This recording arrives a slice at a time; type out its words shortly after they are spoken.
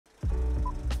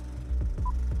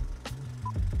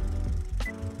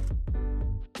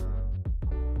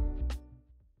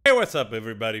Hey, what's up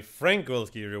everybody? Frank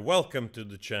Wilk here. Welcome to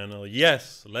the channel.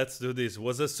 Yes, let's do this.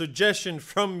 Was a suggestion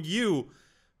from you,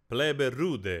 Plebe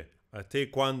Rude. Até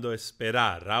Quando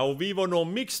Esperar. Ao vivo no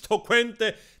Mixto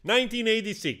Quente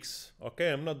 1986.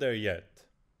 Okay, I'm not there yet.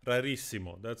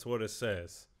 Rarissimo, that's what it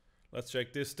says. Let's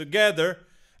check this together.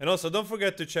 And also don't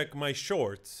forget to check my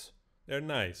shorts. They're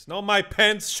nice. Not my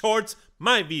pants shorts,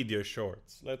 my video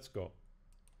shorts. Let's go.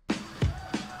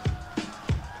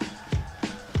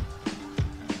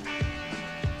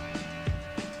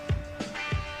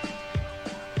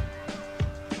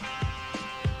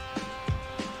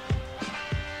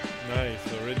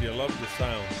 Nice, already I love the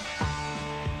sound.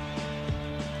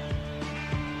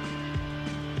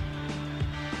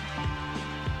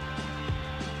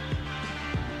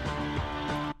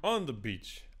 On the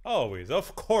beach, always,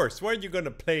 of course. Where are you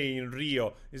gonna play in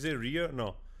Rio? Is it Rio?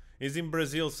 No, is in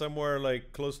Brazil somewhere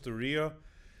like close to Rio.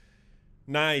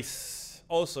 Nice.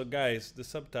 Also guys, the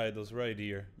subtitles right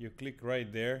here, you click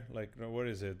right there, like what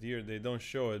is it here? They don't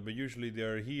show it, but usually they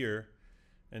are here.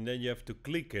 And then you have to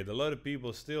click it. A lot of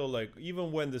people still, like,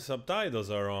 even when the subtitles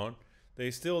are on,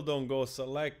 they still don't go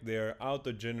select their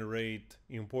auto-generate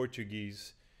in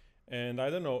Portuguese. And I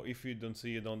don't know if you don't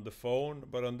see it on the phone,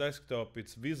 but on desktop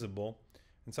it's visible.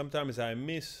 And sometimes I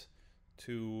miss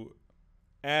to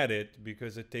add it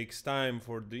because it takes time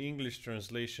for the English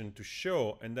translation to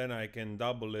show, and then I can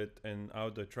double it and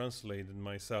auto-translate it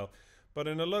myself. But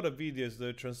in a lot of videos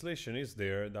the translation is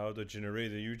there, the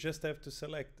auto-generated. You just have to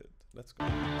select it. Let's go.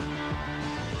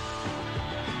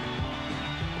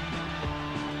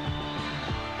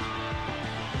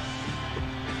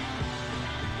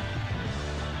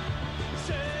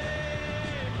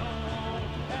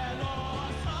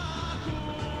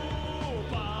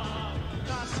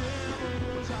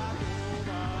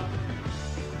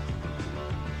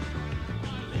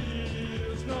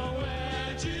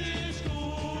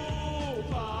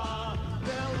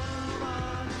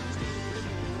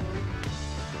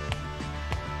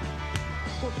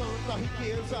 Com tanta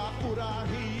riqueza por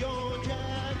aí, onde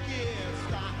é que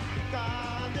está?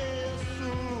 Cadê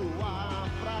sua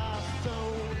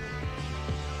fração?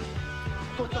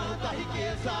 Com tanta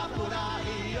riqueza por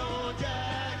aí, onde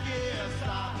é que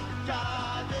está?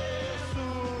 Cadê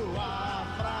sua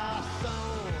fração?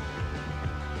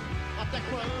 Até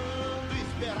quando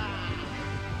esperar?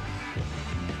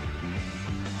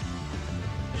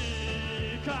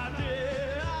 E cadê?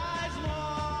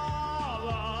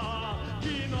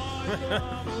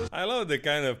 I love the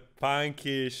kind of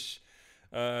punkish,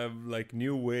 like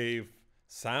new wave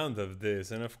sound of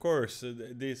this. And of course,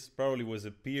 this probably was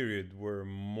a period where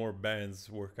more bands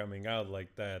were coming out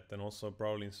like that, and also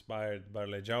probably inspired by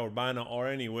Legião Urbana, or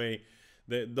anyway,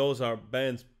 those are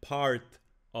bands part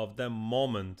of that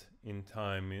moment in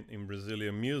time in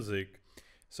Brazilian music.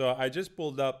 So I just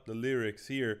pulled up the lyrics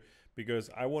here because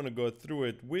I want to go through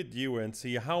it with you and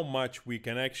see how much we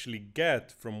can actually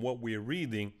get from what we're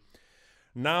reading.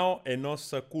 Now é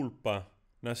nossa culpa,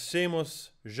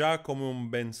 nascemos já como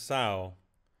bençao,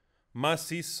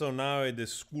 mas isso não é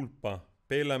desculpa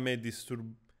pela minha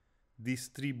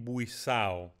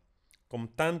distribuição. Com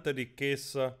tanta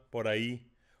riqueza por aí,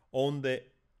 onde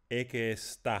é que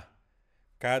está?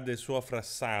 Cadê sua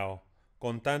fração?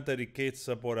 Com tanta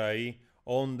riqueza por aí,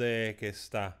 onde é que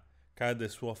está? Cadê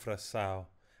sua fração?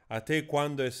 Até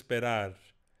quando esperar?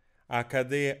 A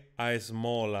cadê a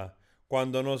esmola?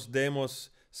 Quando nos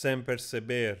demos sem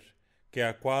perceber que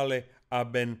a qual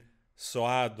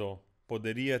abençoado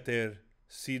poderia ter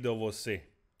sido você.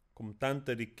 Com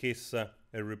tanta riqueza,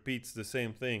 it repeats the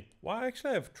same thing. Well,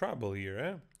 actually I have trouble here,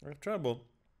 I have trouble.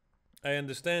 I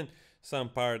understand some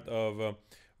part of,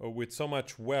 with so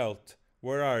much wealth,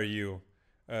 where are you?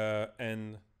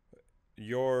 And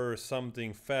your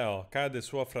something fell. Cadê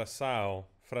sua fração?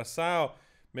 Fração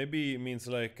maybe means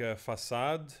like a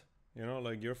facade. You know,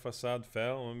 like your facade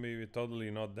fell, or maybe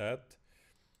totally not that.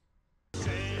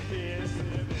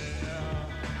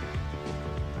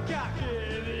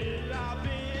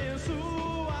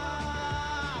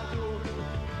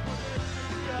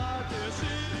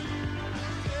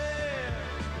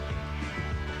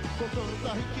 Com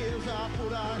tanta riqueza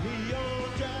por aí,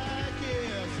 onde é que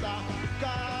está?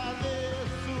 Cadê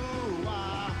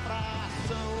sua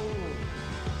fração?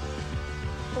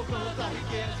 Com tanta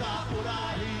riqueza por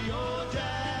aí, onde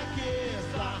é que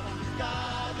está?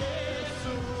 Cadê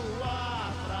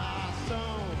sua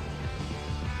fração?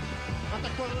 Até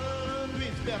quando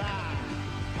esperar?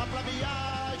 Pra me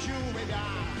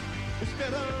ajoelhar,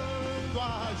 esperando a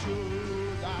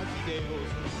ajuda de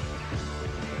Deus.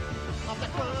 Até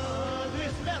quando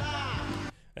esperar?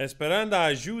 Esperando a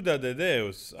ajuda de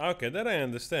Deus. Okay, that I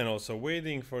understand also.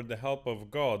 Waiting for the help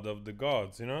of God, of the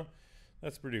gods, you know?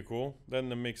 That's pretty cool. Then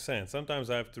that makes sense.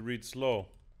 Sometimes I have to read slow.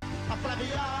 Pra me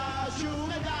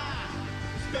ajoelhar,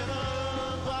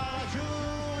 esperando a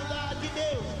ajuda de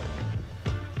Deus.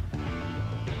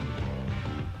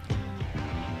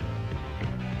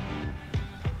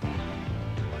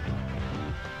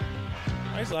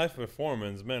 Nice live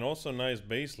performance, man. Also nice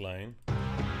bass line.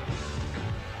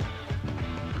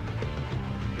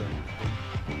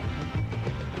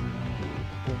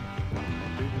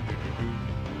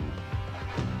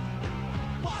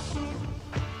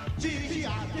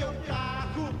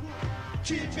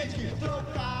 Te pedir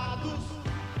trocados,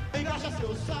 engraxa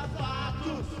seus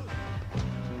sapatos.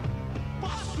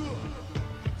 Posso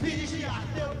vigiar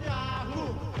teu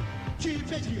carro, te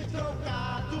pedir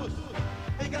trocados,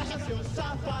 engraxa seus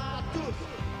sapatos.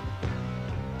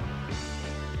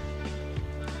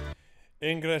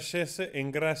 Engracer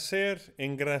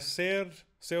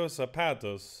seus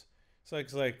sapatos. So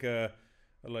it's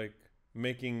like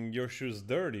making your shoes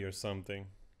dirty or something.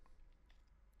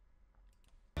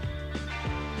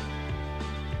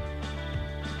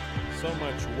 So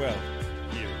much wealth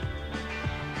here.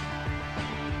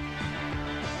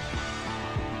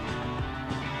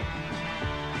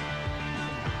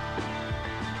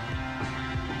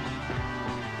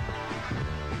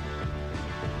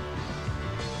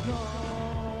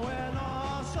 Não é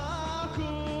nossa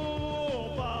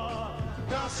culpa,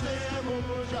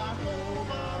 nascemos já com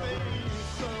uma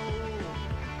benção.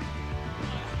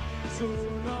 Isso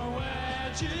não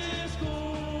é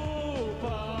desculpa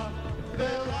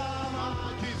pela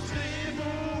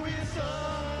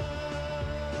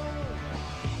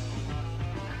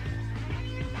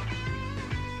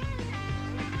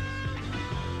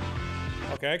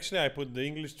Okay, actually I put the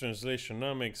English translation,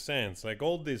 now makes sense. Like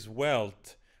all this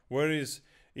wealth, where is,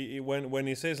 when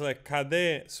he says like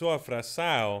cadê sua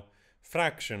fração,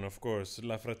 fraction of course,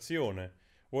 la frazione,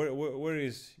 where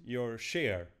is your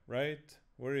share, right?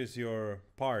 Where is your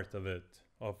part of it,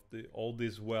 of all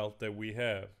this wealth that we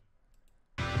have?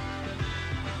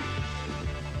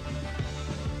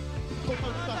 Com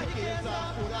tanta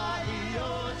riqueza por aí,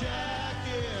 onde é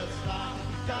que está?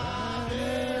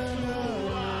 Cadê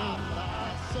sua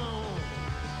fração?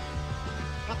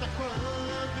 Até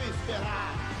quando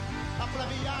esperar? Dá pra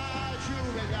me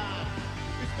ajoelhar,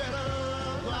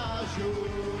 esperando a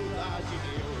ajuda de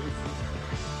Deus.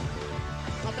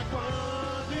 Até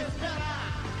quando esperar?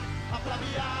 Dá pra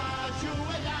me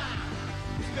ajoelhar,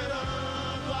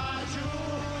 esperando a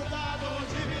ajuda do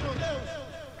divino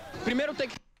Deus. Primeiro tem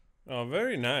que... Oh,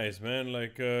 very nice, man.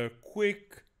 Like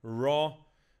quick, raw,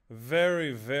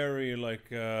 very, very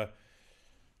like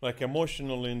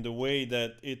emotional in the way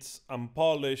that it's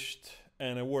unpolished,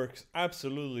 and it works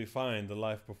absolutely fine. The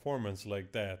live performance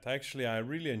like that. Actually, I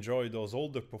really enjoy those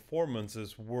older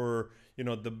performances where, you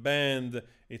know, the band,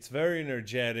 it's very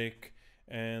energetic,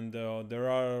 and there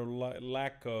are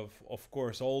lack of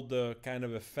course, all the kind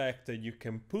of effect that you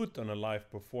can put on a live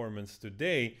performance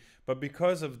today. But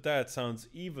because of that, sounds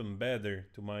even better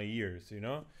to my ears, you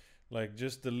know? Like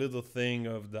just the little thing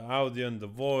of the audio and the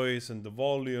voice and the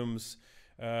volumes.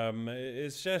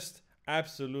 It's just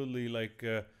absolutely like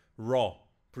raw,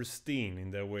 pristine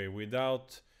in that way,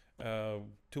 without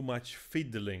too much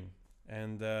fiddling.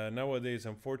 And nowadays,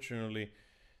 unfortunately,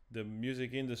 the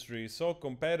music industry is so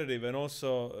competitive and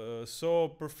also so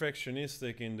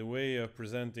perfectionistic in the way of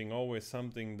presenting always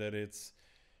something that it's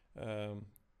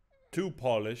too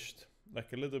polished,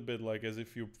 like a little bit like as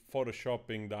if you're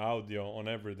photoshopping the audio on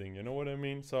everything, you know what I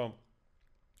mean? So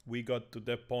we got to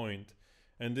that point,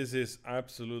 and this is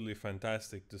absolutely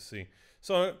fantastic to see.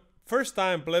 So first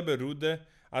time Plebe Rude,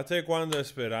 Até Quando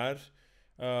Esperar.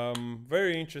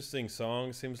 Very interesting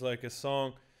song. Seems like a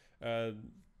song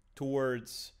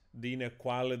towards the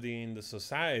inequality in the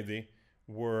society,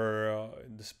 where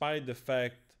despite the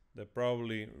fact that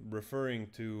probably referring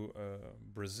to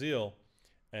Brazil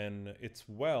and its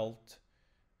wealth,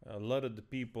 a lot of the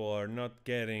people are not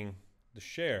getting the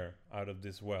share out of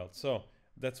this wealth. So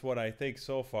that's what I take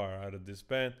so far out of this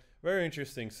band. Very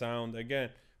interesting sound. Again,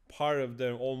 part of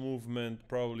the whole movement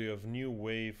probably of new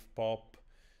wave pop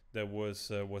that was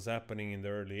happening in the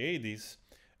early 80s.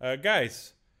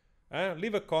 Guys,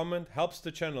 leave a comment, helps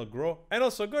the channel grow, and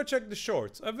also go check the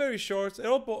shorts. Very short. It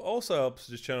also helps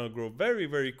the channel grow very,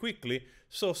 very quickly.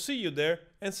 So see you there,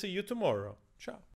 and see you tomorrow. Ciao.